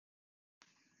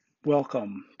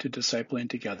Welcome to Discipling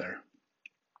Together,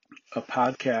 a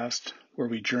podcast where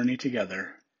we journey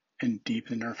together and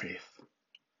deepen our faith.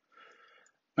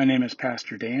 My name is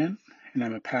Pastor Dan, and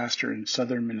I'm a pastor in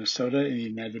southern Minnesota in the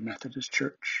United Methodist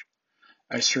Church.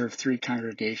 I serve 3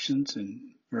 congregations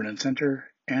in Vernon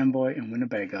Center, Amboy, and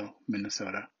Winnebago,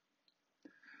 Minnesota.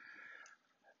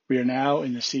 We are now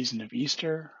in the season of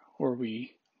Easter, where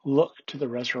we look to the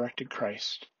resurrected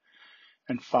Christ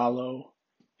and follow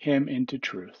him into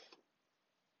truth.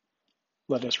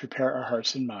 Let us prepare our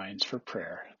hearts and minds for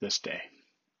prayer this day.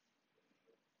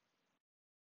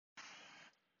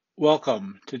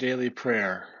 Welcome to Daily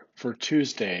Prayer for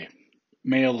Tuesday,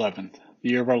 May 11th, the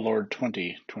year of our Lord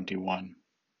 2021.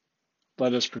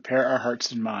 Let us prepare our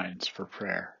hearts and minds for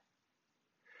prayer.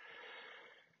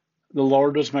 The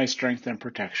Lord was my strength and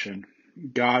protection.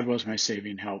 God was my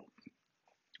saving help.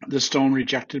 The stone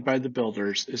rejected by the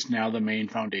builders is now the main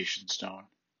foundation stone.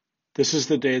 This is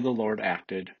the day the Lord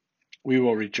acted. We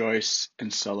will rejoice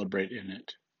and celebrate in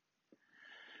it.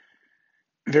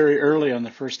 Very early on the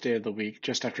first day of the week,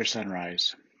 just after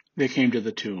sunrise, they came to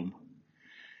the tomb.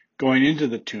 Going into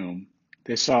the tomb,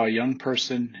 they saw a young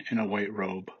person in a white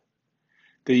robe.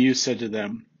 The youth said to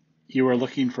them, "You are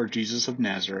looking for Jesus of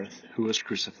Nazareth, who was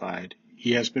crucified.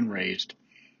 He has been raised.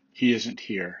 He isn't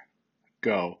here.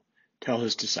 Go, tell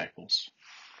his disciples."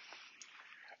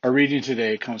 Our reading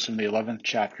today comes from the 11th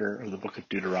chapter of the book of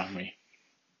Deuteronomy.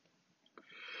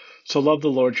 So love the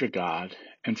Lord your God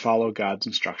and follow God's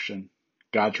instruction,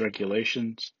 God's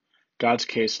regulations, God's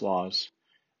case laws,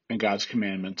 and God's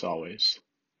commandments always.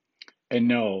 And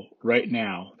know right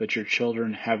now that your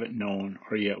children haven't known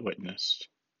or yet witnessed.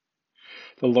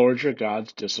 The Lord your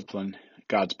God's discipline,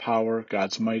 God's power,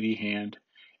 God's mighty hand,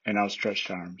 and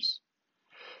outstretched arms.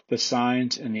 The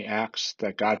signs and the acts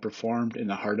that God performed in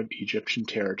the heart of Egyptian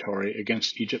territory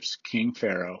against Egypt's king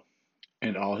Pharaoh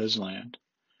and all his land.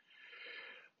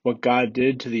 What God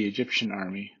did to the Egyptian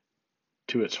army,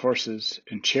 to its horses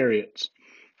and chariots,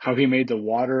 how he made the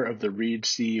water of the Reed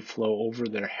Sea flow over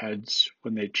their heads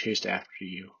when they chased after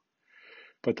you.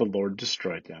 But the Lord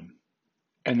destroyed them.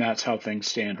 And that's how things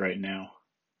stand right now.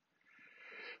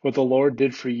 What the Lord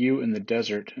did for you in the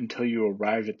desert until you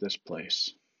arrived at this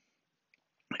place.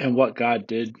 And what God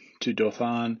did to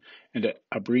Dothan and to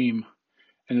Abiram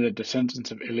and the descendants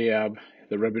of Eliab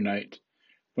the Rebunite,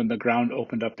 when the ground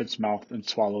opened up its mouth and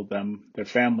swallowed them, their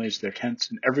families, their tents,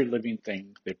 and every living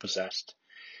thing they possessed,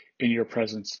 in your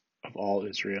presence of all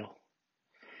Israel.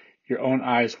 Your own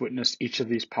eyes witnessed each of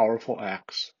these powerful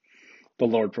acts the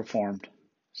Lord performed.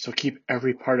 So keep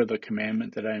every part of the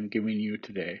commandment that I am giving you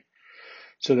today,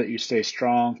 so that you stay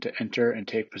strong to enter and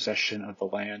take possession of the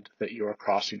land that you are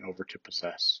crossing over to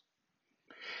possess,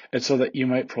 and so that you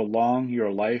might prolong your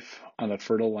life on the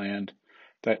fertile land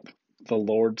that the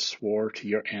Lord swore to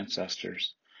your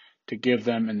ancestors to give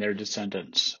them and their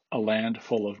descendants, a land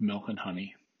full of milk and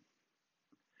honey.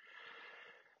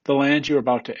 The land you are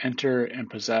about to enter and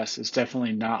possess is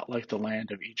definitely not like the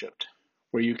land of Egypt,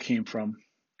 where you came from,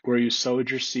 where you sowed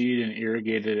your seed and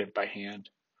irrigated it by hand,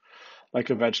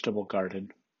 like a vegetable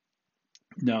garden.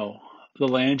 No, the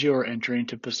land you are entering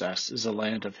to possess is a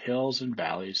land of hills and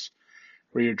valleys,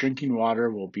 where your drinking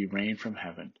water will be rain from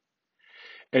heaven.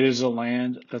 It is a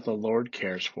land that the Lord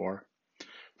cares for.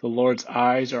 The Lord's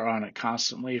eyes are on it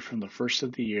constantly from the first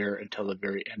of the year until the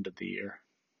very end of the year.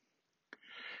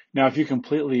 Now, if you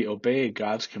completely obey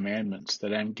God's commandments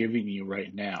that I am giving you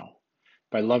right now,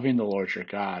 by loving the Lord your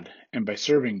God, and by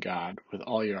serving God with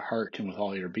all your heart and with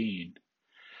all your being,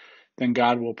 then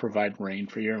God will provide rain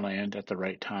for your land at the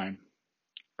right time,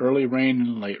 early rain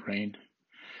and late rain,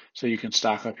 so you can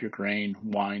stock up your grain,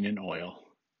 wine, and oil.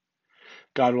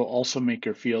 God will also make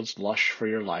your fields lush for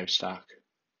your livestock,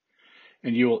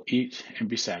 and you will eat and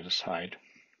be satisfied.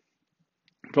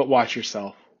 But watch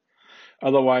yourself,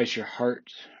 otherwise your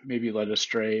heart may be led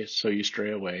astray, so you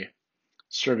stray away,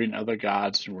 serving other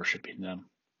gods and worshiping them.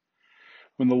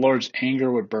 When the Lord's anger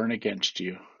would burn against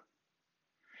you,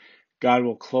 God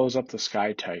will close up the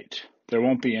sky tight. There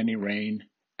won't be any rain,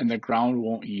 and the ground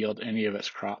won't yield any of its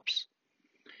crops.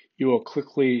 You will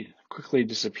quickly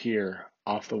disappear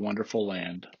off the wonderful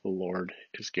land the Lord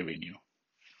is giving you.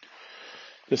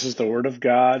 This is the word of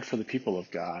God for the people of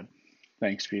God.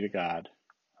 Thanks be to God.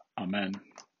 Amen.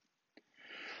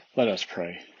 Let us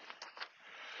pray.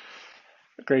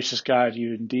 Gracious God,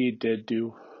 you indeed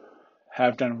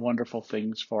have done wonderful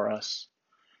things for us.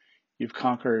 You've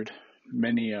conquered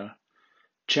many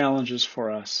challenges for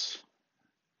us.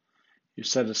 You've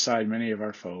set aside many of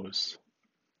our foes.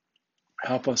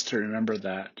 Help us to remember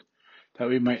that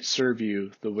we might serve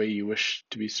you the way you wish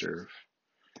to be served.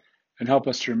 And help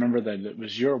us to remember that it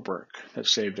was your work that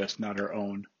saved us, not our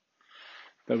own,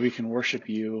 that we can worship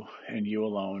you and you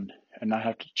alone and not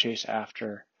have to chase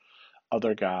after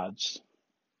other gods,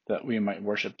 that we might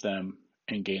worship them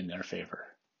and gain their favor.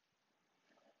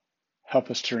 Help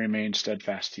us to remain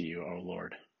steadfast to you, O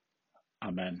Lord.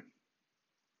 Amen.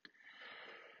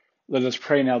 Let us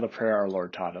pray now the prayer our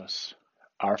Lord taught us.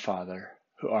 Our Father,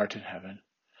 who art in heaven,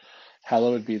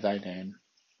 hallowed be thy name.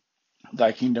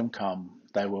 Thy kingdom come,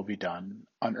 thy will be done,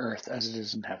 on earth as it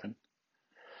is in heaven.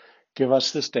 Give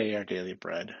us this day our daily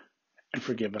bread, and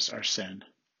forgive us our sin,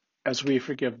 as we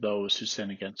forgive those who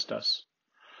sin against us.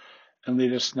 And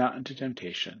lead us not into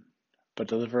temptation, but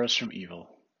deliver us from evil.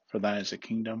 For thine is the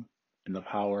kingdom, and the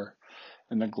power,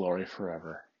 and the glory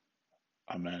forever.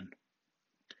 Amen.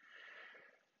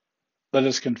 Let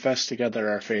us confess together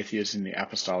our faith using the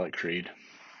Apostolic Creed.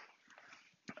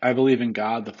 I believe in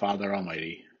God, the Father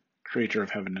Almighty, creator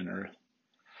of heaven and earth.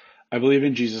 I believe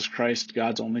in Jesus Christ,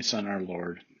 God's only Son, our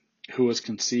Lord, who was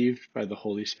conceived by the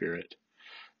Holy Spirit,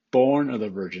 born of the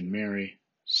Virgin Mary,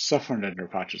 suffered under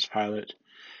Pontius Pilate,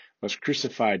 was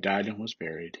crucified, died, and was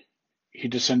buried. He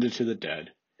descended to the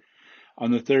dead.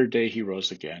 On the third day he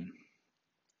rose again.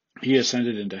 He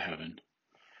ascended into heaven,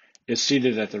 is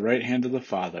seated at the right hand of the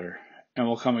Father, and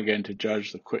will come again to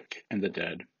judge the quick and the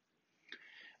dead.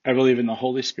 I believe in the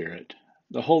Holy Spirit,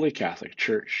 the Holy Catholic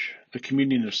Church, the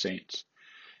communion of saints,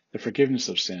 the forgiveness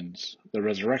of sins, the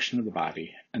resurrection of the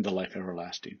body, and the life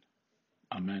everlasting.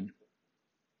 Amen.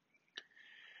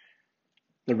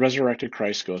 The resurrected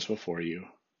Christ goes before you.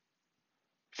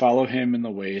 Follow him in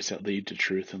the ways that lead to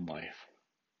truth and life.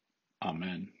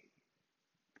 Amen.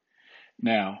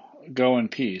 Now, go in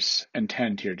peace and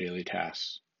tend to your daily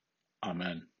tasks.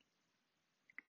 Amen.